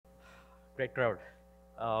Great crowd.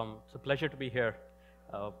 It's a pleasure to be here.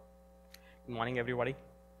 Good morning, everybody.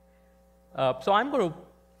 So I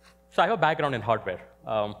have a background in hardware.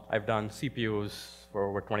 I've done CPUs for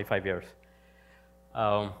over 25 years.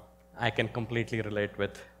 I can completely relate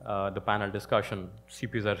with the panel discussion.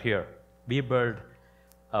 CPUs are here. We build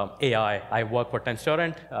AI. I work for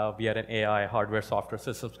Tenstorrent. We are an AI hardware software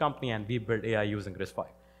systems company, and we build AI using RiscV.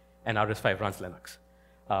 And our RiscV runs Linux,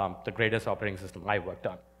 the greatest operating system I worked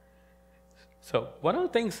on. So one of the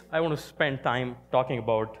things I want to spend time talking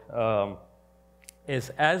about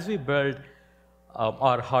is as we build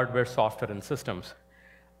our hardware, software, and systems,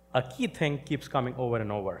 a key thing keeps coming over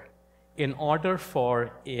and over. In order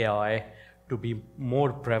for AI to be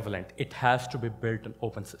more prevalent, it has to be built on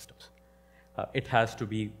open systems. It has to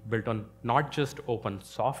be built on not just open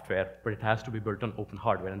software, but it has to be built on open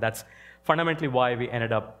hardware. And that's fundamentally why we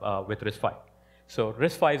ended up with RiscV. So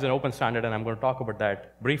RiscV is an open standard, and I'm going to talk about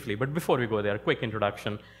that briefly. But before we go there, a quick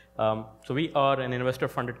introduction. So we are an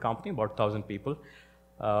investor-funded company, about 1,000 people.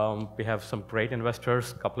 We have some great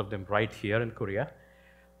investors, a couple of them right here in Korea.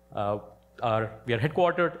 We are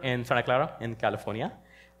headquartered in Santa Clara in California,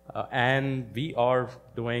 and we are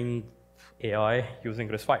doing AI using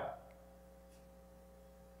RiscV.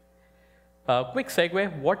 Quick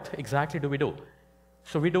segue, what exactly do we do?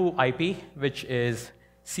 So we do IP, which is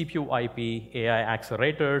CPU IP, AI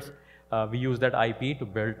accelerators. We use that IP to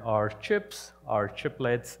build our chips, our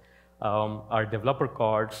chiplets, our developer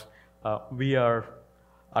cards.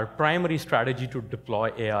 Our primary strategy to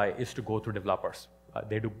deploy AI is to go through developers.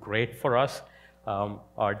 They do great for us.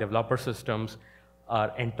 Our developer systems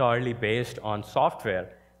are entirely based on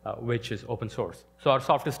software, which is open source. So our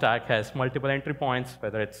software stack has multiple entry points,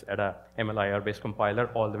 whether it's at a MLIR-based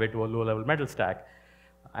compiler all the way to a low-level metal stack,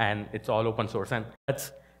 and it's all open source. And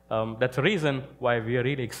that's a reason why we are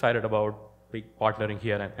really excited about partnering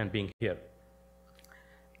here and being here.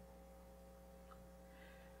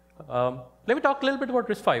 Let me talk a little bit about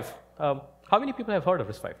RiscV. How many people have heard of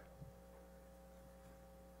RiscV?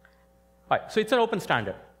 Right, so it's an open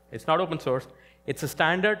standard. It's not open source. It's a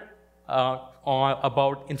standard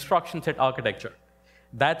about instruction set architecture.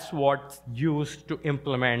 That's what's used to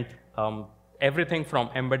implement everything from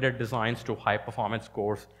embedded designs to high-performance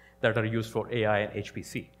cores that are used for AI and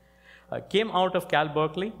HPC. Came out of Cal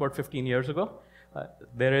Berkeley about 15 years ago.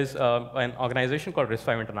 There is an organization called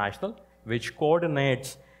RiscV International, which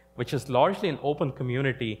coordinates, which is largely an open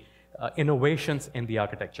community, innovations in the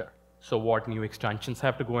architecture. So what new extensions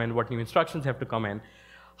have to go in, what new instructions have to come in.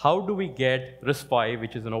 How do we get RiscV,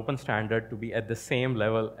 which is an open standard, to be at the same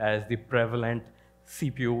level as the prevalent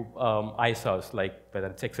CPU ISAs, like whether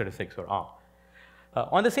it's x86 or ARM?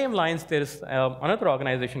 On the same lines, there is another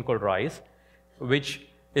organization called RISC, which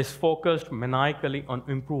is focused maniacally on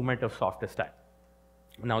improvement of software stack.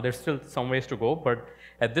 Now, there's still some ways to go, but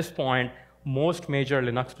at this point, most major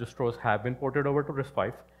Linux distros have been ported over to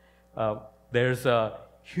RiscV. There's a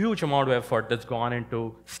huge amount of effort that's gone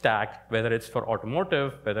into stack, whether it's for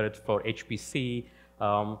automotive, whether it's for HPC.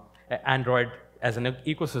 Android as an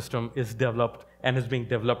ecosystem is developed and is being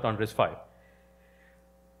developed on RiscV.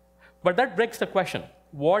 But that begs the question,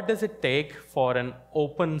 what does it take for an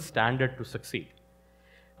open standard to succeed?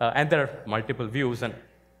 And there are multiple views. And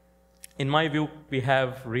in my view, we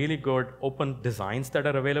have really good open designs that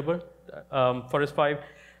are available for RiscV.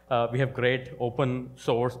 We have great open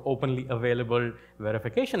source, openly available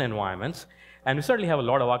verification environments. And we certainly have a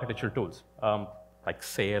lot of architectural tools, like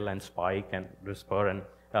Sail and Spike and RiscV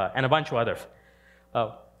and a bunch of others.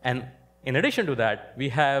 And in addition to that, we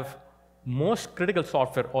have most critical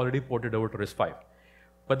software already ported over to RiscV.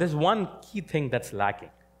 But there's one key thing that's lacking.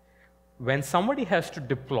 When somebody has to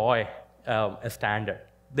deploy a standard,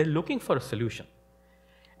 they're looking for a solution.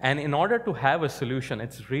 And in order to have a solution,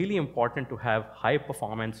 it's really important to have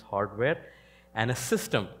high-performance hardware and a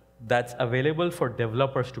system that's available for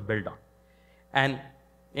developers to build on. And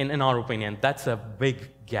in our opinion, that's a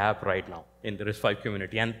big gap right now in the RiscV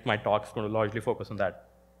community, and my talk is going to largely focus on that.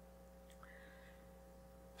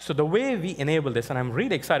 So the way we enable this, and I'm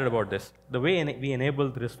really excited about this, the way we enable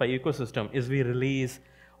the RiscV ecosystem is we release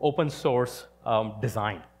open source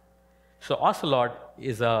design. So Ocelot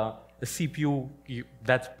is a CPU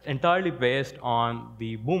that's entirely based on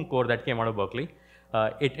the Boom core that came out of Berkeley.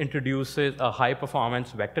 It introduces a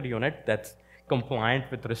high-performance vector unit that's compliant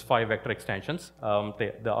with RiscV vector extensions,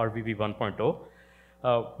 the RVV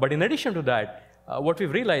 1.0. But in addition to that, what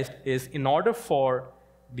we've realized is in order for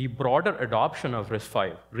the broader adoption of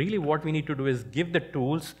RiscV, really what we need to do is give the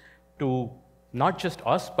tools to not just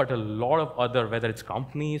us, but a lot of other, whether it's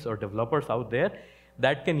companies or developers out there,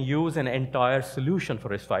 that can use an entire solution for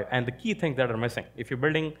RiscV. And the key things that are missing, if you're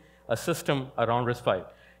building a system around RiscV,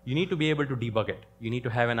 you need to be able to debug it. You need to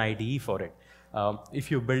have an IDE for it. If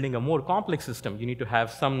you're building a more complex system, you need to have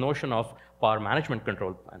some notion of power management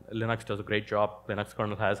control. And Linux does a great job. Linux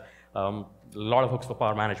kernel has a lot of hooks for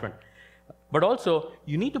power management. But also,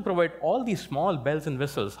 you need to provide all these small bells and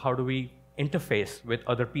whistles. How do we interface with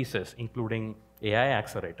other pieces, including AI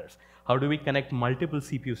accelerators? How do we connect multiple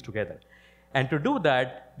CPUs together? And to do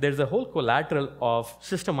that, there's a whole collateral of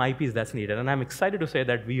system IPs that's needed. And I'm excited to say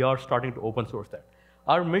that we are starting to open source that.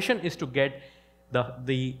 Our mission is to get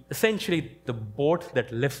essentially the boat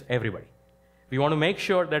that lifts everybody. We want to make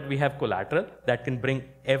sure that we have collateral that can bring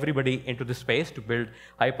everybody into the space to build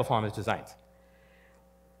high-performance designs.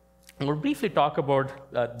 And we'll briefly talk about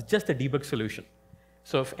just the debug solution.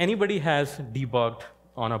 So if anybody has debugged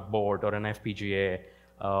on a board or an FPGA,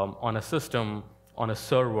 on a system, on a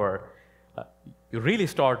server, you really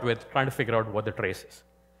start with trying to figure out what the trace is.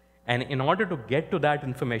 And in order to get to that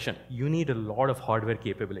information, you need a lot of hardware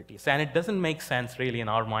capabilities. And it doesn't make sense, really, in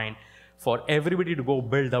our mind, for everybody to go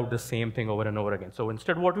build out the same thing over and over again. So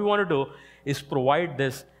instead, what we want to do is provide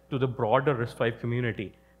this to the broader RiscV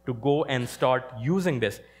community to go and start using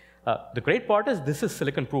this. The great part is this is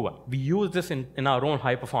silicon proven. We use this in our own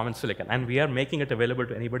high-performance silicon, and we are making it available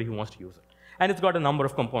to anybody who wants to use it. And it's got a number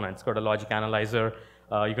of components. It's got a logic analyzer.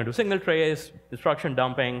 You can do signal trace, instruction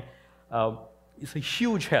dumping. It's a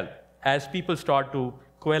huge help as people start to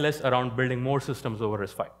coalesce around building more systems over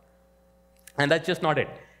RiscV. And that's just not it.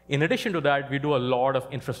 In addition to that, we do a lot of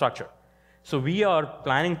infrastructure. So we are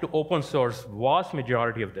planning to open source vast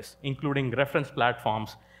majority of this, including reference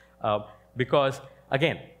platforms, because,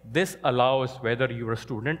 again, this allows whether you're a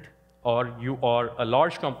student or you are a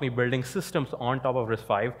large company building systems on top of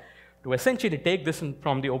RiscV to essentially take this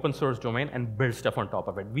from the open source domain and build stuff on top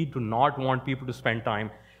of it. We do not want people to spend time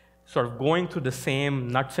sort of going through the same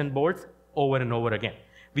nuts and bolts over and over again.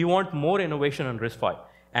 We want more innovation on RiscV.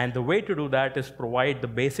 And the way to do that is provide the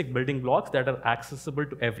basic building blocks that are accessible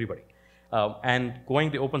to everybody. And going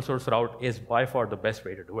the open source route is by far the best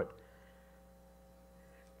way to do it.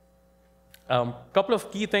 Couple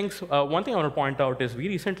of key things. One thing I want to point out is we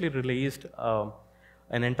recently released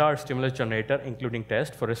an entire stimulus generator, including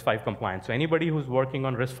test for RiscV compliance. So anybody who's working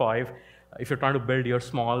on RiscV, if you're trying to build your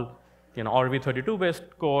small RV32-based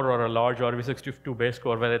core or a large RV62-based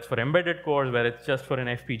core, whether it's for embedded cores, whether it's just for an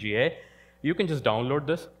FPGA, you can just download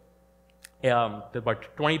this. There are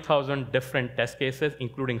about 20,000 different test cases,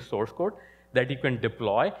 including source code, that you can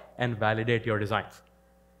deploy and validate your designs.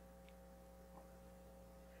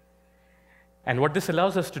 And what this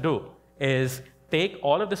allows us to do is take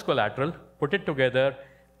all of this collateral, put it together,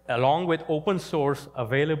 along with open source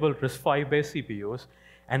available RiscV-based CPUs,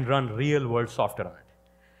 and run real-world software on it.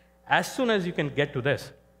 As soon as you can get to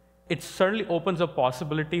this, it certainly opens a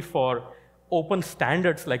possibility for open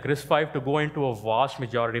standards like RiscV to go into a vast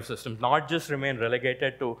majority of systems, not just remain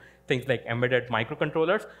relegated to things like embedded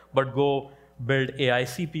microcontrollers, but go build AI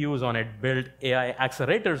CPUs on it, build AI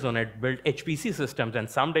accelerators on it, build HPC systems, and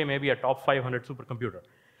someday maybe a top 500 supercomputer.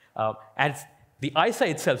 And the ISA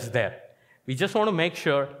itself is there. We just want to make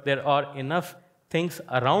sure there are enough things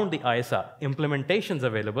around the ISA, implementations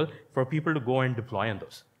available for people to go and deploy on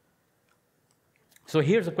those. So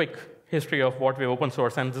here's a quick history of what we open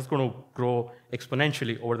source, and this is going to grow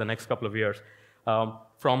exponentially over the next couple of years.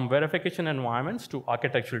 From verification environments to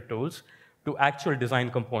architectural tools to actual design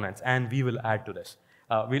components, and we will add to this.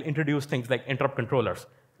 We'll introduce things like interrupt controllers,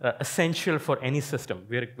 essential for any system.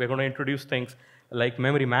 We're going to introduce things like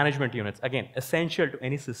memory management units, again, essential to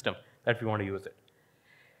any system that we want to use it.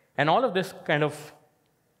 And all of this kind of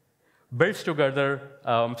builds together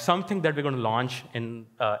something that we're going to launch in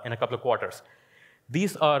a couple of quarters.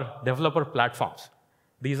 These are developer platforms.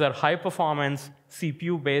 These are high-performance,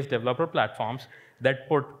 CPU-based developer platforms that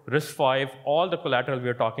put RiscV, all the collateral we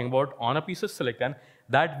are talking about, on a piece of silicon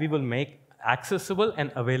that we will make accessible and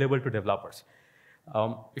available to developers.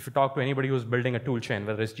 If you talk to anybody who's building a toolchain,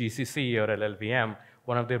 whether it's GCC or LLVM,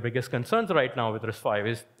 one of their biggest concerns right now with RiscV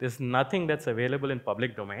is there's nothing that's available in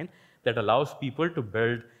public domain that allows people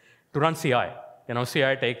to run CI.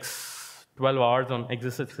 CI takes 12 hours on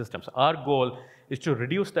existing systems. Our goal is to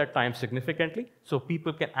reduce that time significantly so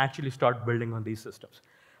people can actually start building on these systems.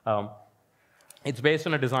 It's based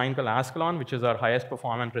on a design called Ascalon, which is our highest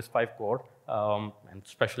performance RiscV core, and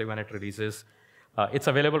especially when it releases. It's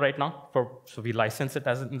available right now, so we license it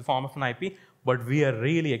in the form of an IP, but we are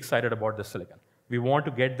really excited about this silicon. We want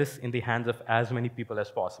to get this in the hands of as many people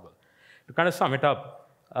as possible. To kind of sum it up,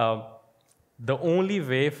 the only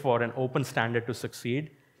way for an open standard to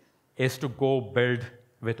succeed is to go build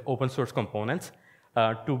with open source components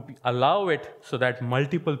to allow it so that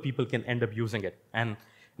multiple people can end up using it. And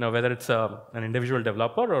whether it's an individual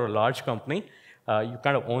developer or a large company, you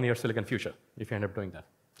kind of own your silicon future if you end up doing that.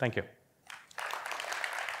 Thank you.